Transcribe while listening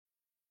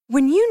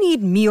When you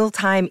need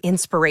mealtime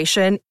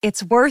inspiration,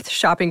 it's worth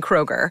shopping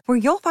Kroger, where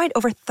you'll find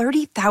over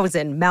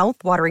 30,000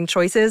 mouth-watering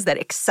choices that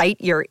excite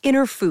your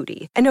inner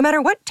foodie. And no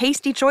matter what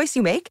tasty choice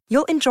you make,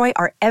 you'll enjoy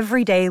our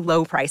everyday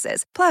low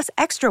prices, plus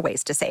extra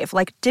ways to save,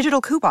 like digital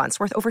coupons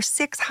worth over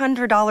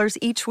 $600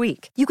 each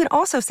week. You can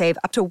also save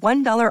up to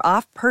 $1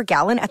 off per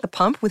gallon at the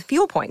pump with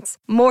fuel points.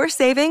 More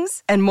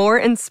savings and more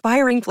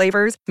inspiring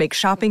flavors make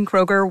shopping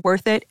Kroger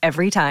worth it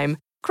every time.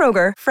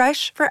 Kroger,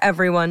 fresh for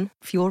everyone.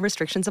 Fuel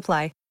restrictions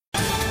apply.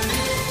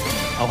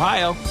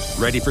 Ohio,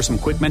 ready for some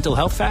quick mental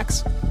health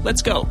facts?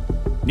 Let's go.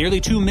 Nearly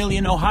 2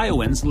 million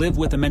Ohioans live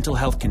with a mental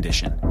health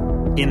condition.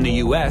 In the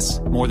U.S.,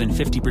 more than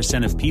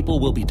 50% of people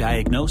will be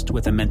diagnosed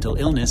with a mental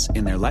illness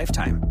in their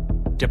lifetime.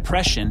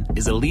 Depression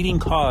is a leading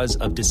cause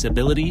of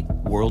disability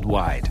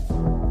worldwide.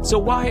 So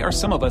why are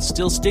some of us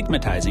still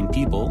stigmatizing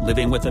people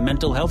living with a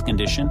mental health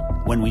condition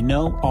when we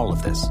know all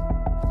of this?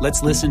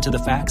 Let's listen to the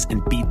facts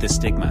and beat the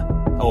stigma.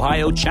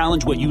 Ohio,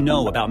 challenge what you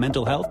know about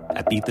mental health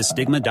at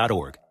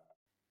beatthestigma.org.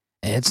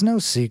 It's no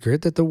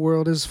secret that the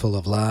world is full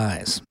of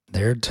lies.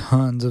 There are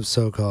tons of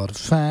so-called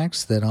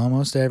facts that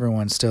almost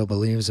everyone still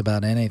believes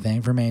about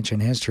anything from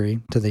ancient history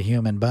to the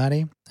human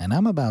body, and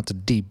I'm about to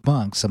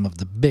debunk some of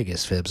the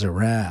biggest fibs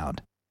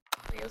around.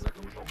 You're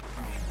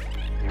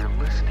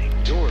listening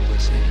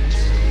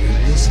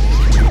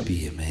to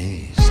Be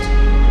Amazed.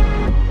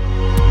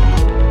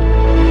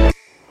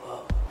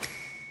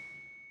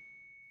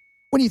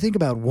 When you think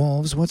about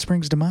wolves, what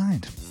springs to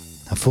mind?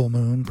 A full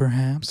moon,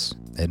 perhaps?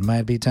 It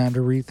might be time to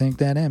rethink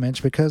that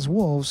image because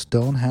wolves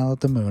don't howl at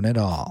the moon at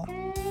all.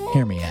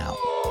 Hear me out.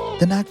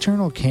 The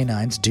nocturnal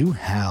canines do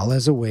howl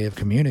as a way of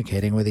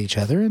communicating with each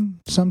other, and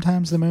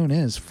sometimes the moon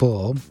is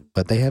full,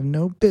 but they have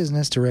no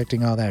business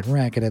directing all that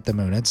racket at the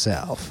moon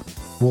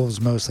itself. Wolves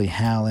mostly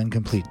howl in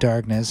complete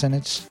darkness, and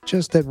it's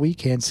just that we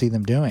can't see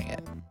them doing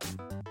it.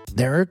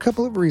 There are a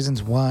couple of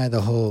reasons why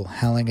the whole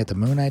howling at the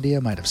moon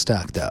idea might have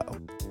stuck, though.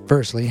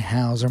 Firstly,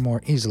 howls are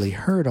more easily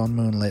heard on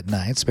moonlit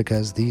nights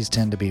because these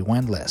tend to be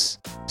windless.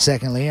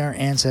 Secondly, our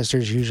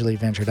ancestors usually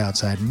ventured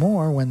outside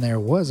more when there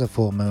was a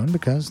full moon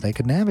because they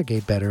could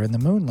navigate better in the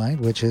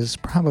moonlight, which is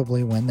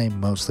probably when they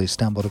mostly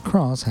stumbled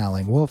across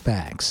howling wolf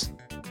packs.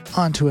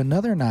 On to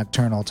another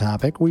nocturnal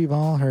topic, we've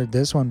all heard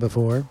this one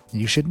before.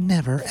 You should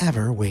never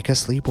ever wake a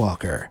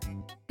sleepwalker.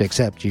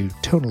 Except you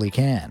totally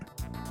can.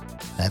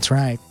 That's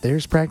right,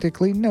 there's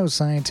practically no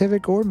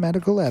scientific or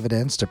medical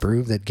evidence to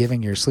prove that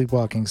giving your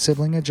sleepwalking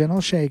sibling a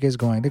gentle shake is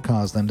going to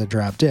cause them to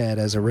drop dead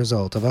as a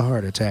result of a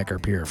heart attack or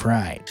pure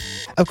fright.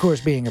 Of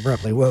course, being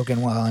abruptly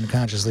woken while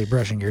unconsciously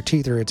brushing your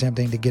teeth or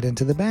attempting to get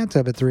into the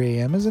bathtub at 3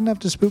 a.m. is enough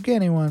to spook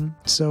anyone,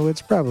 so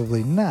it's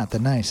probably not the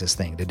nicest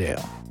thing to do.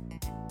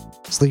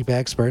 Sleep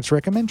experts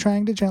recommend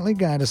trying to gently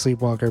guide a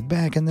sleepwalker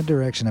back in the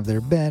direction of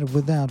their bed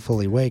without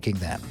fully waking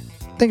them.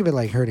 Think of it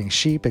like herding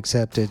sheep,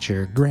 except it's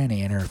your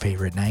granny in her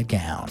favorite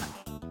nightgown.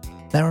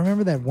 Now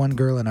remember that one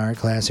girl in art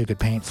class who could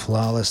paint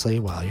flawlessly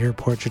while your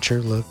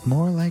portraiture looked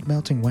more like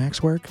melting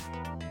waxwork?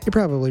 You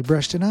probably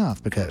brushed it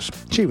off because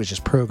she was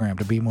just programmed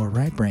to be more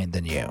right-brained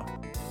than you.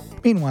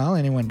 Meanwhile,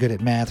 anyone good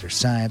at math or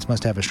science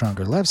must have a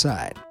stronger left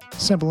side.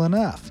 Simple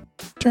enough.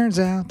 Turns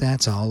out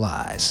that's all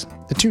lies.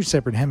 The two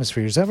separate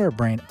hemispheres of our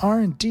brain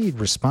are indeed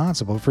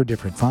responsible for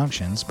different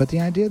functions, but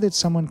the idea that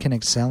someone can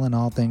excel in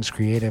all things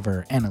creative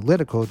or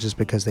analytical just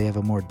because they have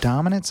a more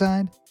dominant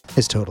side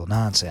is total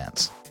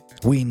nonsense.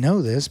 We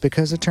know this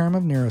because a term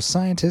of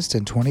neuroscientists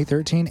in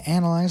 2013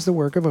 analyzed the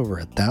work of over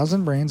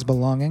 1,000 brains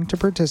belonging to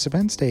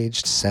participants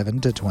aged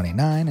 7 to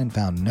 29 and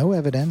found no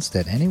evidence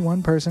that any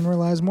one person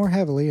relies more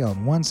heavily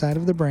on one side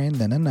of the brain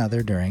than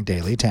another during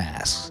daily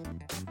tasks.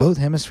 Both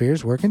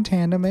hemispheres work in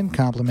tandem and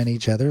complement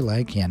each other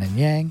like yin and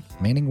yang,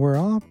 meaning we're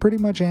all pretty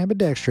much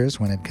ambidextrous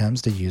when it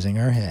comes to using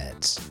our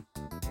heads.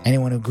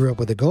 Anyone who grew up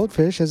with a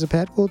goldfish as a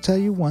pet will tell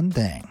you one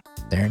thing: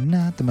 they're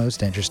not the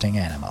most interesting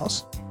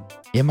animals.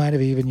 You might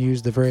have even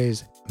used the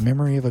phrase,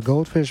 memory of a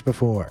goldfish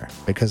before,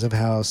 because of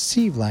how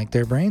sieve-like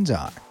their brains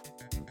are.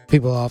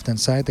 People often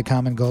cite the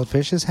common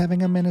goldfish as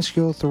having a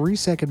minuscule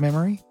 3-second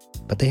memory,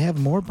 but they have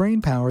more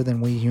brain power than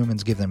we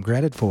humans give them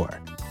credit for.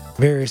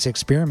 Various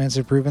experiments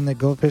have proven that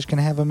goldfish can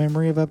have a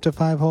memory of up to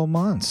 5 whole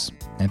months.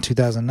 In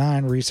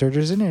 2009,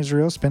 researchers in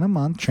Israel spent a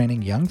month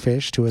training young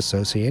fish to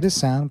associate a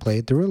sound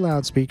played through a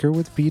loudspeaker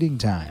with feeding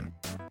time.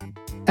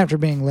 After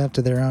being left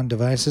to their own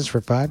devices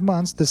for 5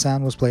 months, the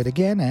sound was played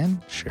again,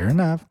 and sure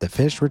enough, the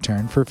fish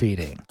returned for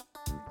feeding.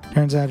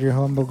 Turns out your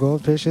humble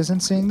goldfish isn't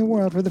seeing the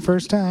world for the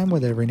first time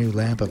with every new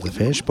lap of the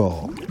fish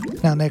bowl.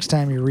 Now, next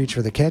time you reach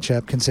for the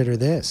ketchup, consider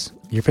this.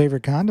 Your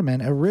favorite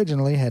condiment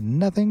originally had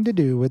nothing to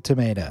do with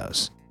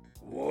tomatoes.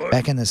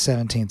 Back in the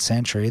 17th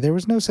century, there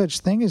was no such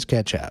thing as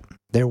ketchup.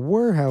 There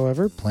were,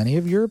 however, plenty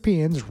of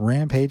Europeans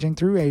rampaging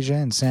through Asia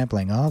and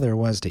sampling all there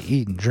was to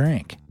eat and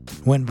drink.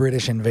 When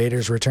British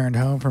invaders returned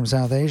home from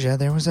South Asia,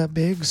 there was a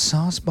big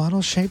sauce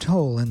bottle-shaped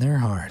hole in their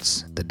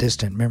hearts, the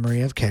distant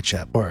memory of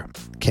ketchup, or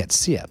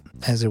ketchup,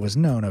 as it was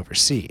known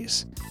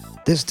overseas.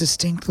 This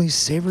distinctly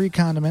savory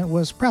condiment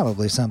was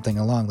probably something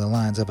along the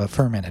lines of a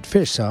fermented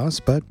fish sauce,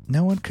 but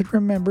no one could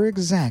remember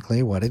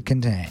exactly what it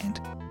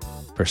contained.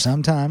 For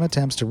some time,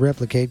 attempts to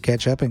replicate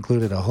ketchup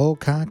included a whole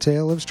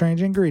cocktail of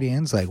strange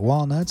ingredients like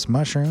walnuts,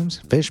 mushrooms,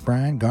 fish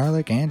brine,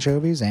 garlic,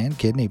 anchovies, and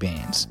kidney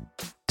beans.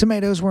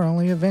 Tomatoes were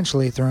only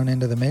eventually thrown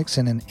into the mix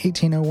in an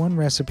 1801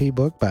 recipe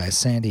book by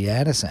Sandy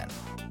Addison.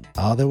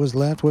 All that was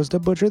left was to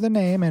butcher the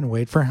name and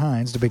wait for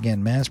Heinz to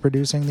begin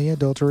mass-producing the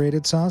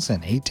adulterated sauce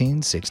in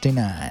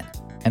 1869.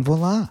 And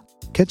voila,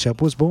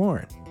 ketchup was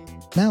born.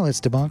 Now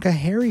let's debunk a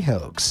hairy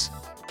hoax.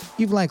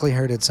 You've likely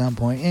heard at some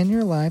point in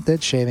your life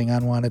that shaving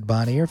unwanted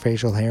body or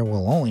facial hair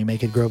will only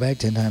make it grow back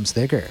 10 times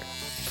thicker.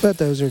 But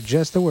those are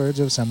just the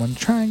words of someone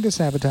trying to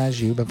sabotage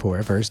you before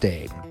a first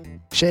date.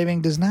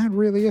 Shaving does not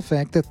really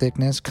affect the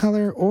thickness,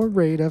 color, or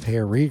rate of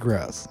hair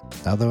regrowth.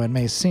 Although it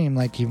may seem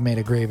like you've made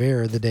a grave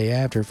error the day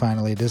after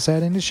finally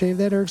deciding to shave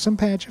that irksome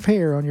patch of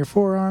hair on your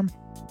forearm,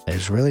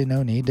 there's really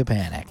no need to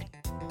panic.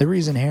 The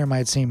reason hair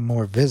might seem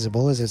more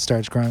visible as it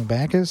starts growing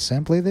back is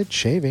simply that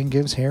shaving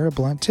gives hair a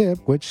blunt tip,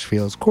 which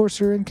feels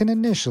coarser and can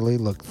initially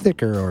look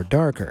thicker or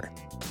darker.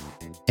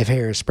 If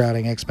hair is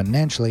sprouting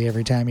exponentially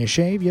every time you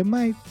shave, you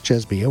might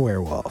just be a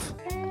werewolf.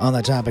 On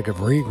the topic of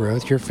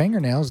regrowth, your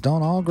fingernails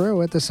don't all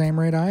grow at the same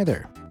rate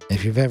either.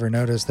 If you've ever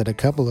noticed that a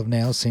couple of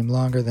nails seem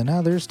longer than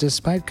others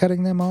despite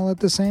cutting them all at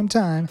the same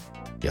time,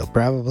 you'll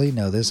probably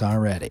know this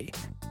already.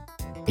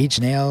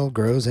 Each nail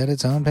grows at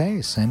its own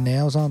pace, and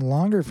nails on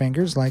longer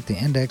fingers like the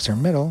index or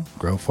middle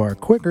grow far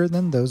quicker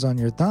than those on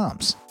your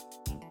thumbs.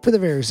 For the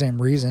very same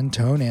reason,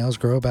 toenails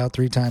grow about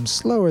 3 times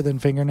slower than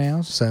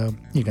fingernails, so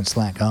you can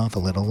slack off a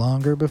little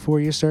longer before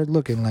you start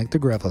looking like the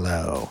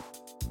Gruffalo.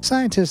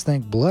 Scientists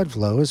think blood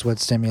flow is what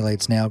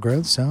stimulates nail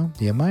growth, so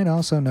you might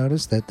also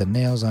notice that the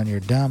nails on your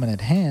dominant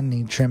hand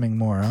need trimming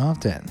more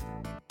often.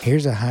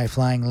 Here's a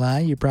high-flying lie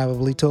you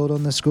probably told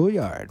on the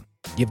schoolyard.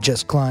 You've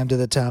just climbed to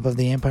the top of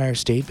the Empire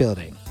State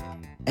Building.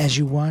 As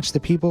you watch the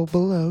people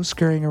below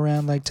scurrying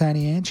around like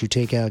tiny ants, you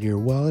take out your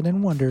wallet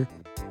and wonder,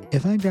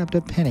 if I dropped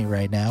a penny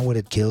right now, would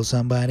it kill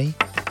somebody?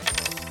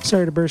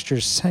 Sorry to burst your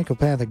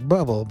psychopathic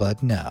bubble,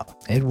 but no,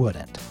 it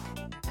wouldn't.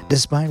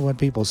 Despite what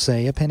people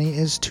say, a penny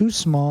is too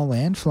small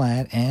and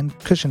flat and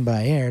cushioned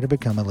by air to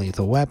become a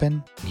lethal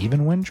weapon,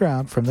 even when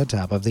dropped from the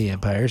top of the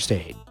Empire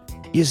State.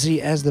 You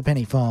see, as the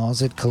penny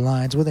falls, it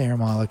collides with air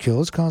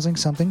molecules, causing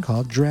something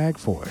called drag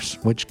force,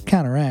 which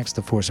counteracts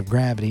the force of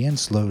gravity and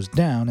slows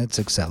down its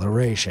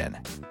acceleration.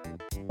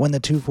 When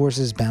the two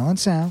forces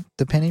balance out,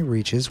 the penny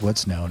reaches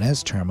what's known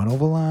as terminal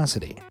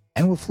velocity,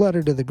 and will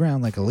flutter to the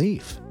ground like a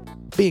leaf.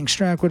 Being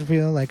struck would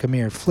feel like a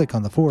mere flick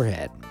on the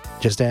forehead.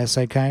 Just ask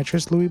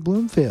psychiatrist Louis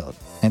Bloomfield.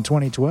 In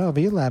 2012,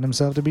 he allowed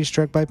himself to be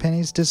struck by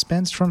pennies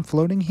dispensed from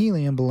floating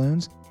helium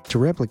balloons to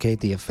replicate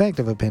the effect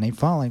of a penny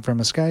falling from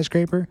a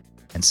skyscraper,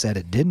 and said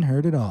it didn't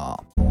hurt at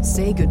all.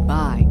 Say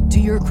goodbye to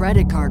your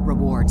credit card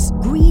rewards.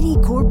 Greedy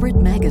corporate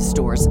mega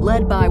stores,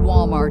 led by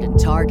Walmart and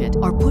Target,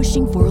 are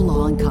pushing for a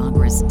law in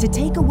Congress to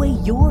take away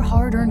your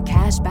hard-earned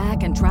cash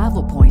back and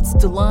travel points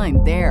to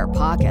line their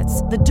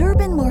pockets. The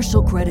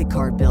Durbin-Marshall credit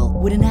card bill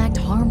would enact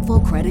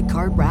harmful credit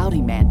card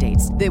routing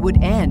mandates that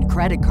would end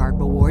credit card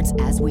rewards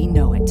as we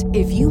know it.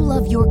 If you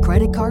love your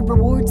credit card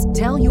rewards,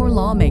 tell your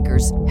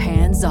lawmakers,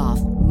 hands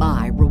off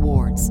my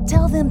rewards.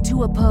 Tell them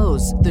to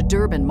oppose the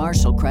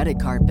Durbin-Marshall credit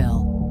card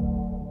bill.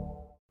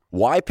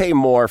 Why pay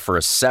more for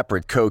a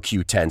separate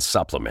CoQ10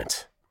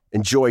 supplement?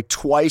 Enjoy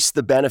twice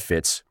the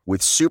benefits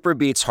with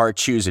SuperBeets Heart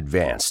Chews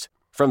Advanced.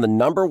 From the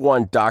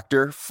 #1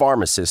 doctor,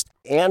 pharmacist,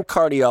 and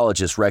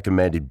cardiologist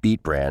recommended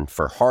Beet brand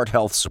for heart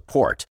health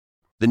support,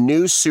 the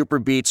new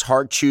SuperBeets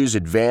Heart Chews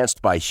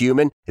Advanced by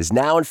Human is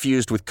now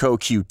infused with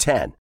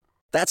CoQ10.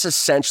 That's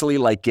essentially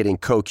like getting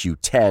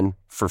CoQ10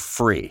 for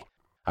free.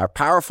 Our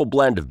powerful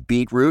blend of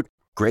beetroot,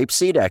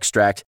 grapeseed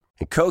extract,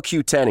 and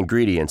CoQ10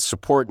 ingredients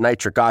support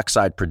nitric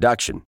oxide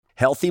production,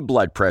 healthy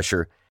blood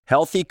pressure,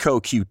 healthy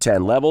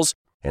CoQ10 levels,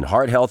 and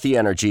heart-healthy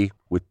energy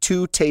with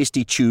 2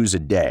 tasty chews a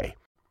day.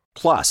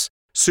 Plus,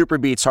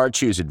 SuperBeets Heart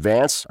Chews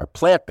Advance are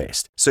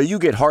plant-based, so you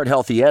get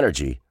heart-healthy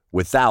energy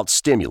without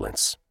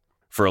stimulants.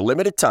 For a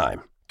limited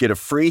time, get a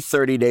free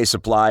 30-day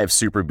supply of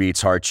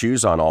SuperBeets Heart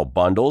Chews on all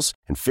bundles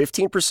and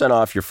 15%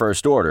 off your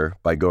first order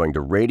by going to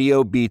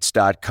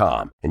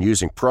RadioBeets.com and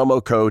using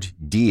promo code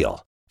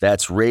DEAL.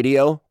 That's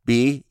Radio,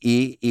 BEETS.com,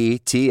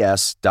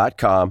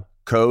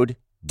 code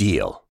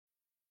DEAL.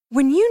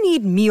 When you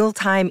need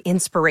mealtime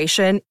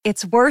inspiration,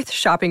 it's worth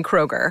shopping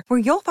Kroger, where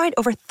you'll find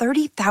over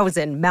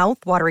 30,000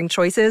 mouth-watering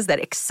choices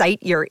that excite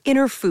your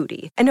inner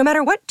foodie. And no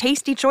matter what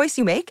tasty choice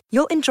you make,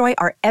 you'll enjoy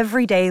our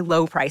everyday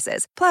low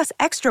prices, plus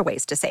extra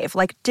ways to save,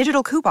 like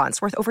digital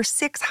coupons worth over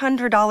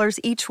 $600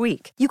 each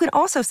week. You can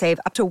also save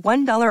up to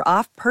 $1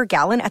 off per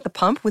gallon at the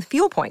pump with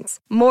fuel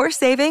points. More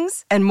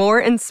savings and more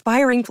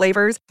inspiring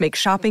flavors make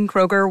shopping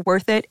Kroger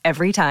worth it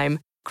every time.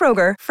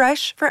 Kroger,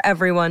 fresh for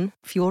everyone.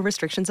 Fuel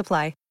restrictions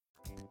apply.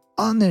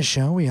 On this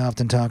show, we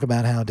often talk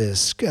about how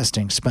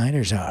disgusting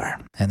spiders are,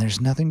 and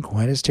there's nothing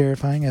quite as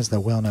terrifying as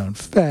the well-known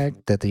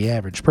fact that the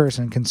average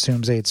person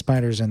consumes 8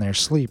 spiders in their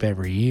sleep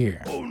every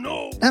year. Oh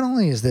no! Not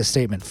only is this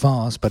statement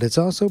false, but it's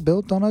also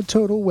built on a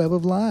total web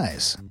of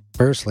lies.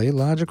 Firstly,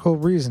 logical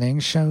reasoning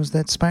shows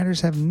that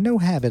spiders have no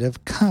habit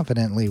of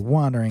confidently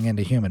wandering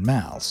into human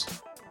mouths.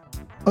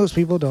 Most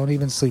people don't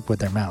even sleep with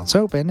their mouths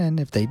open, and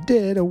if they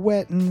did, a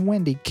wet and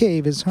windy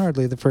cave is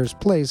hardly the first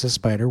place a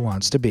spider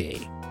wants to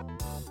be.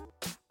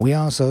 We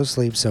also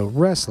sleep so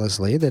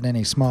restlessly that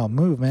any small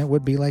movement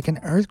would be like an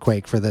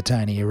earthquake for the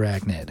tiny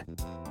arachnid.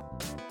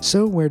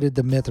 So where did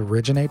the myth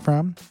originate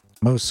from?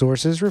 Most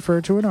sources refer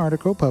to an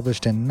article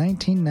published in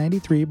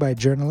 1993 by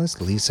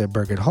journalist Lisa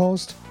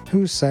Burgett-Holst,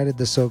 who cited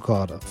the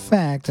so-called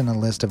fact in a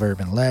list of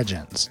urban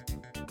legends.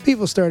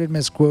 People started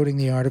misquoting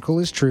the article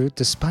as truth,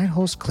 despite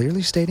Holst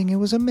clearly stating it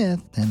was a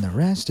myth, and the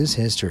rest is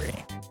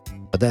history.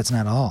 But that's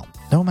not all.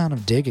 No amount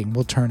of digging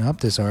will turn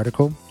up this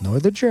article, nor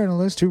the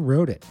journalist who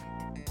wrote it.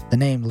 The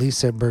name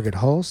Lisa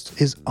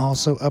Burgett-Holst is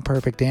also a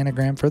perfect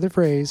anagram for the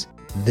phrase,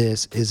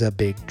 "This is a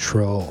big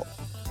troll."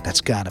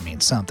 That's gotta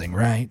mean something,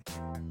 right?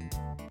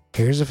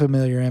 Here's a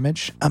familiar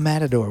image. A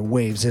matador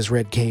waves his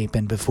red cape,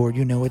 and before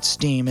you know it,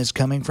 steam is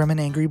coming from an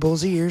angry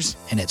bull's ears,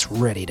 and it's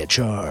ready to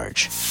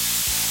charge.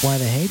 Why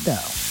the hate, though?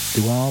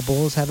 Do all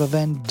bulls have a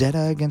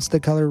vendetta against the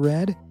color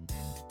red?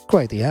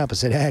 Quite the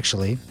opposite,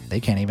 actually. They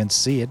can't even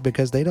see it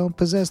because they don't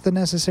possess the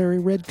necessary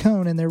red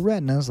cone in their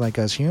retinas like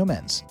us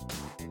humans.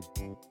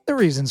 The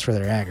reasons for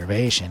their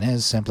aggravation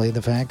is simply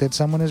the fact that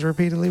someone is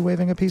repeatedly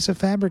waving a piece of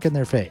fabric in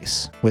their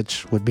face,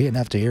 which would be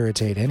enough to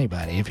irritate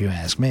anybody if you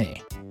ask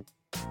me.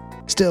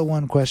 Still,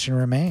 one question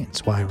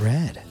remains: why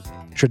red?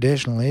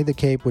 Traditionally, the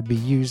cape would be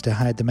used to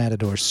hide the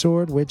matador's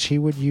sword, which he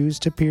would use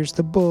to pierce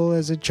the bull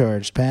as it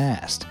charged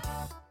past.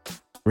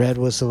 Red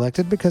was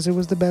selected because it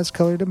was the best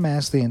color to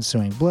mask the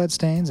ensuing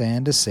bloodstains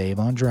and to save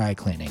on dry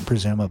cleaning,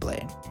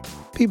 presumably.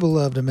 People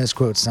love to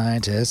misquote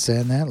scientists,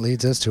 and that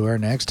leads us to our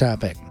next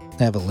topic: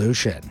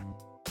 evolution.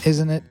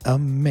 Isn't it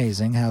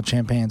amazing how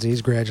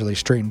chimpanzees gradually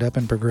straightened up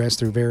and progressed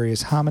through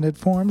various hominid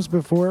forms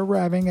before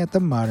arriving at the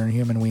modern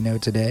human we know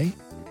today?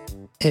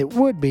 It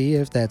would be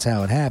if that's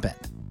how it happened.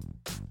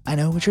 I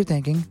know what you're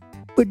thinking,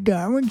 but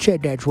Darwin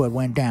said that's what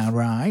went down,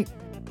 right?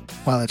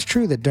 While it's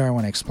true that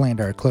Darwin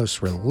explained our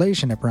close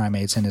relation to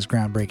primates in his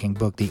groundbreaking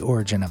book The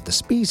Origin of the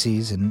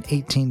Species in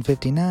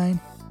 1859,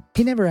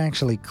 he never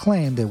actually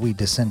claimed that we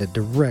descended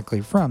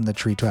directly from the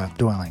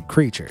treetop-dwelling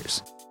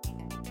creatures.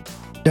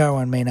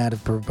 Darwin may not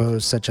have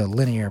proposed such a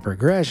linear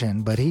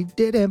progression, but he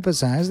did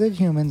emphasize that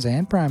humans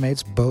and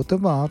primates both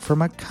evolved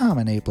from a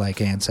common ape-like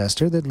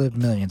ancestor that lived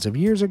millions of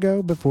years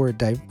ago before it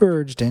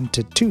diverged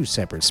into two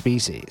separate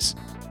species.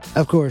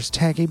 Of course,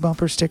 tacky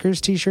bumper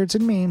stickers, t-shirts,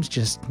 and memes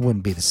just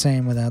wouldn't be the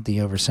same without the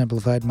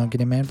oversimplified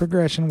monkey-to-man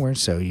progression we're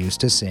so used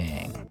to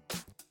seeing.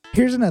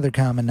 Here's another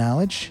common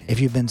knowledge.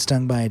 If you've been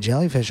stung by a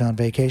jellyfish on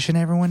vacation,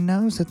 everyone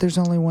knows that there's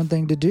only one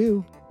thing to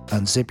do: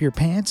 unzip your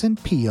pants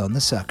and pee on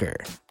the sucker.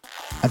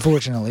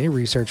 Unfortunately,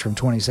 research from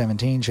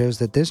 2017 shows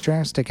that this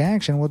drastic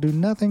action will do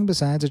nothing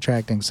besides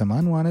attracting some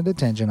unwanted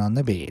attention on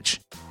the beach.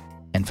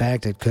 In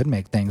fact, it could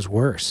make things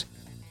worse.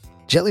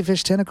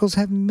 Jellyfish tentacles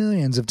have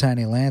millions of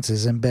tiny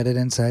lances embedded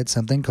inside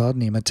something called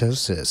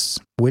nematocysts,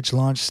 which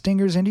launch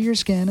stingers into your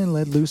skin and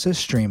let loose a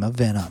stream of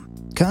venom.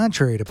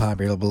 Contrary to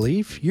popular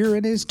belief,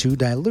 urine is too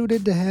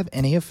diluted to have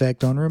any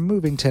effect on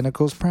removing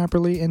tentacles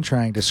properly, and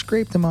trying to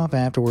scrape them off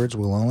afterwards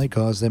will only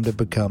cause them to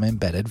become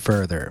embedded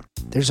further.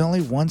 There's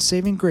only one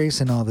saving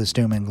grace in all this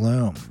doom and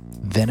gloom: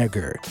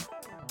 vinegar.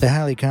 The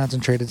highly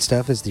concentrated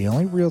stuff is the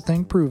only real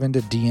thing proven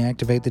to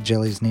deactivate the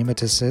jelly's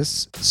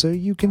nematocysts, so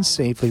you can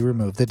safely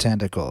remove the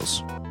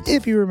tentacles.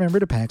 If you remember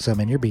to pack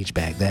some in your beach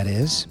bag, that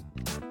is.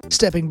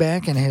 Stepping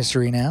back in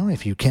history now,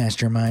 if you cast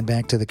your mind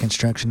back to the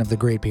construction of the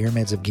Great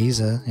Pyramids of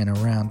Giza in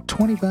around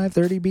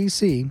 2530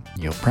 BC,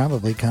 you'll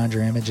probably conjure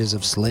images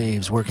of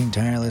slaves working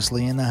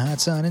tirelessly in the hot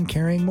sun and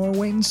carrying more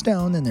weight and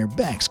stone than their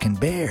backs can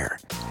bear.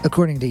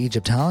 According to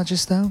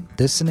Egyptologists, though,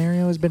 this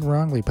scenario has been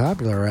wrongly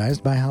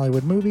popularized by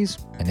Hollywood movies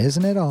and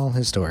isn't at all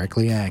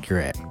historically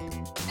accurate.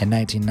 In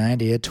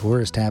 1990, a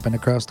tourist happened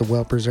across the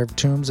well-preserved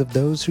tombs of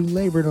those who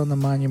labored on the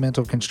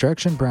monumental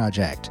construction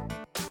project.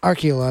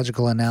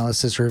 Archaeological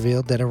analysis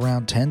revealed that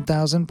around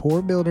 10,000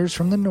 poor builders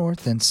from the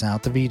north and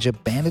south of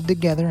Egypt banded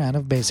together out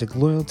of basic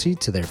loyalty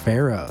to their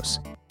pharaohs.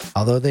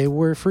 Although they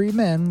were free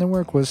men, the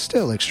work was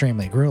still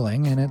extremely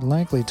grueling, and it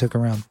likely took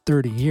around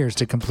 30 years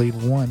to complete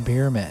one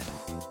pyramid.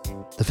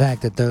 The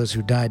fact that those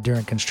who died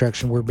during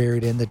construction were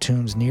buried in the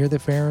tombs near the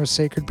pharaoh's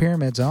sacred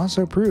pyramids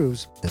also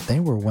proves that they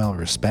were well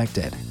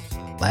respected.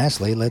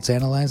 Lastly, let's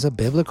analyze a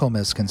biblical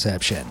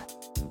misconception.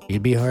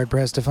 You'd be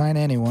hard-pressed to find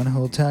anyone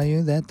who'll tell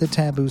you that the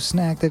taboo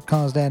snack that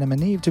caused Adam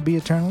and Eve to be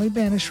eternally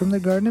banished from the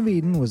Garden of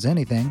Eden was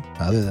anything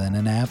other than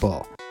an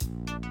apple.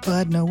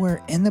 But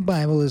nowhere in the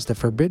Bible is the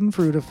forbidden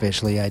fruit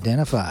officially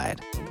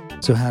identified.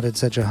 So how did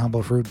such a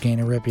humble fruit gain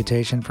a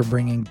reputation for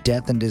bringing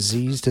death and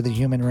disease to the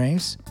human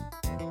race?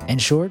 In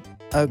short,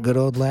 a good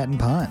old Latin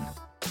pun.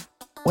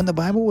 When the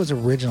Bible was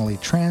originally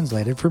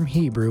translated from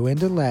Hebrew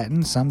into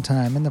Latin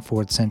sometime in the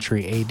 4th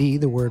century AD,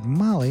 the word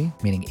mali,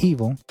 meaning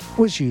evil,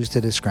 was used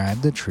to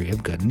describe the tree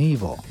of good and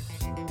evil.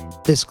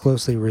 This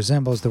closely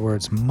resembles the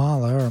words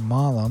mala or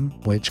malum,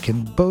 which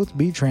can both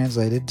be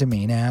translated to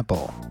mean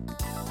apple.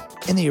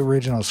 In the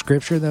original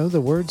scripture, though, the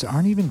words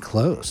aren't even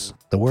close.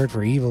 The word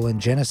for evil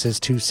in Genesis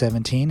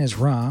 2:17 is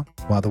ra,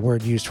 while the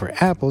word used for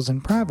apples in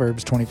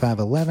Proverbs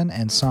 25:11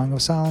 and Song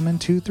of Solomon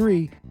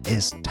 2:3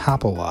 is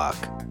tapawak.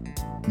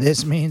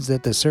 This means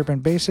that the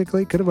serpent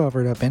basically could have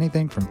offered up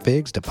anything from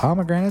figs to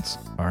pomegranates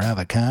or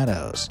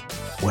avocados.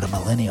 What a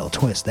millennial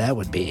twist that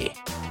would be.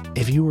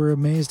 If you were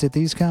amazed at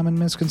these common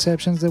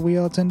misconceptions that we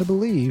all tend to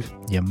believe,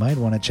 you might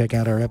want to check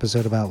out our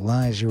episode about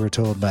lies you were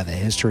told by the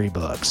history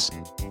books.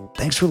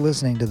 Thanks for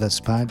listening to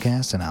this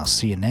podcast, and I'll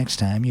see you next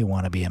time you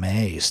want to be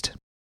amazed.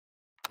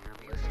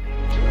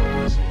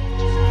 Be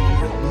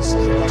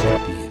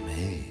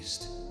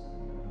amazed.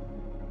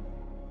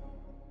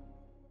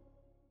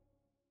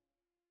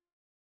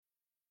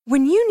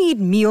 When you need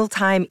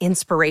mealtime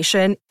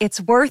inspiration, it's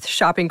worth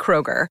shopping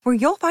Kroger, where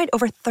you'll find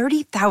over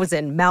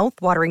 30,000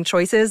 mouth-watering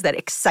choices that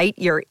excite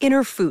your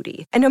inner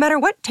foodie. And no matter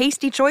what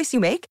tasty choice you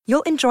make,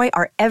 you'll enjoy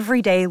our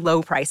everyday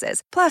low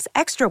prices, plus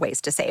extra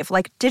ways to save,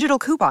 like digital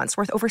coupons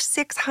worth over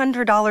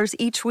 $600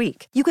 each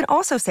week. You can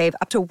also save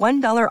up to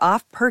 $1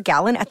 off per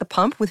gallon at the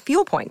pump with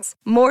fuel points.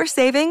 More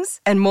savings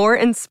and more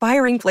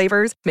inspiring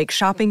flavors make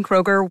shopping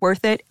Kroger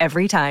worth it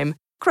every time.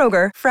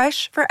 Kroger,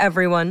 fresh for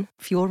everyone.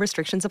 Fuel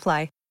restrictions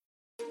apply.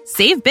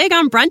 Save big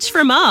on brunch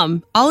for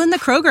mom, all in the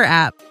Kroger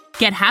app.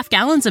 Get half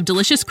gallons of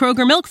delicious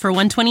Kroger milk for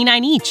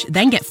 $1.29 each.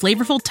 Then get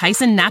flavorful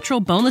Tyson natural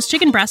boneless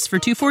chicken breasts for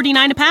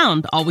 $2.49 a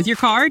pound, all with your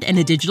card and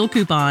a digital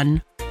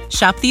coupon.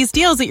 Shop these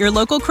deals at your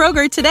local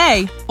Kroger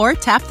today, or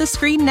tap the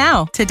screen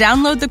now to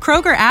download the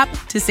Kroger app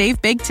to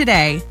save big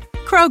today.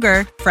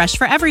 Kroger, fresh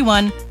for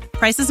everyone.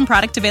 Prices and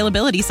product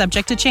availability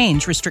subject to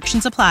change.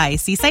 Restrictions apply.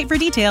 See site for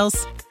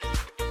details.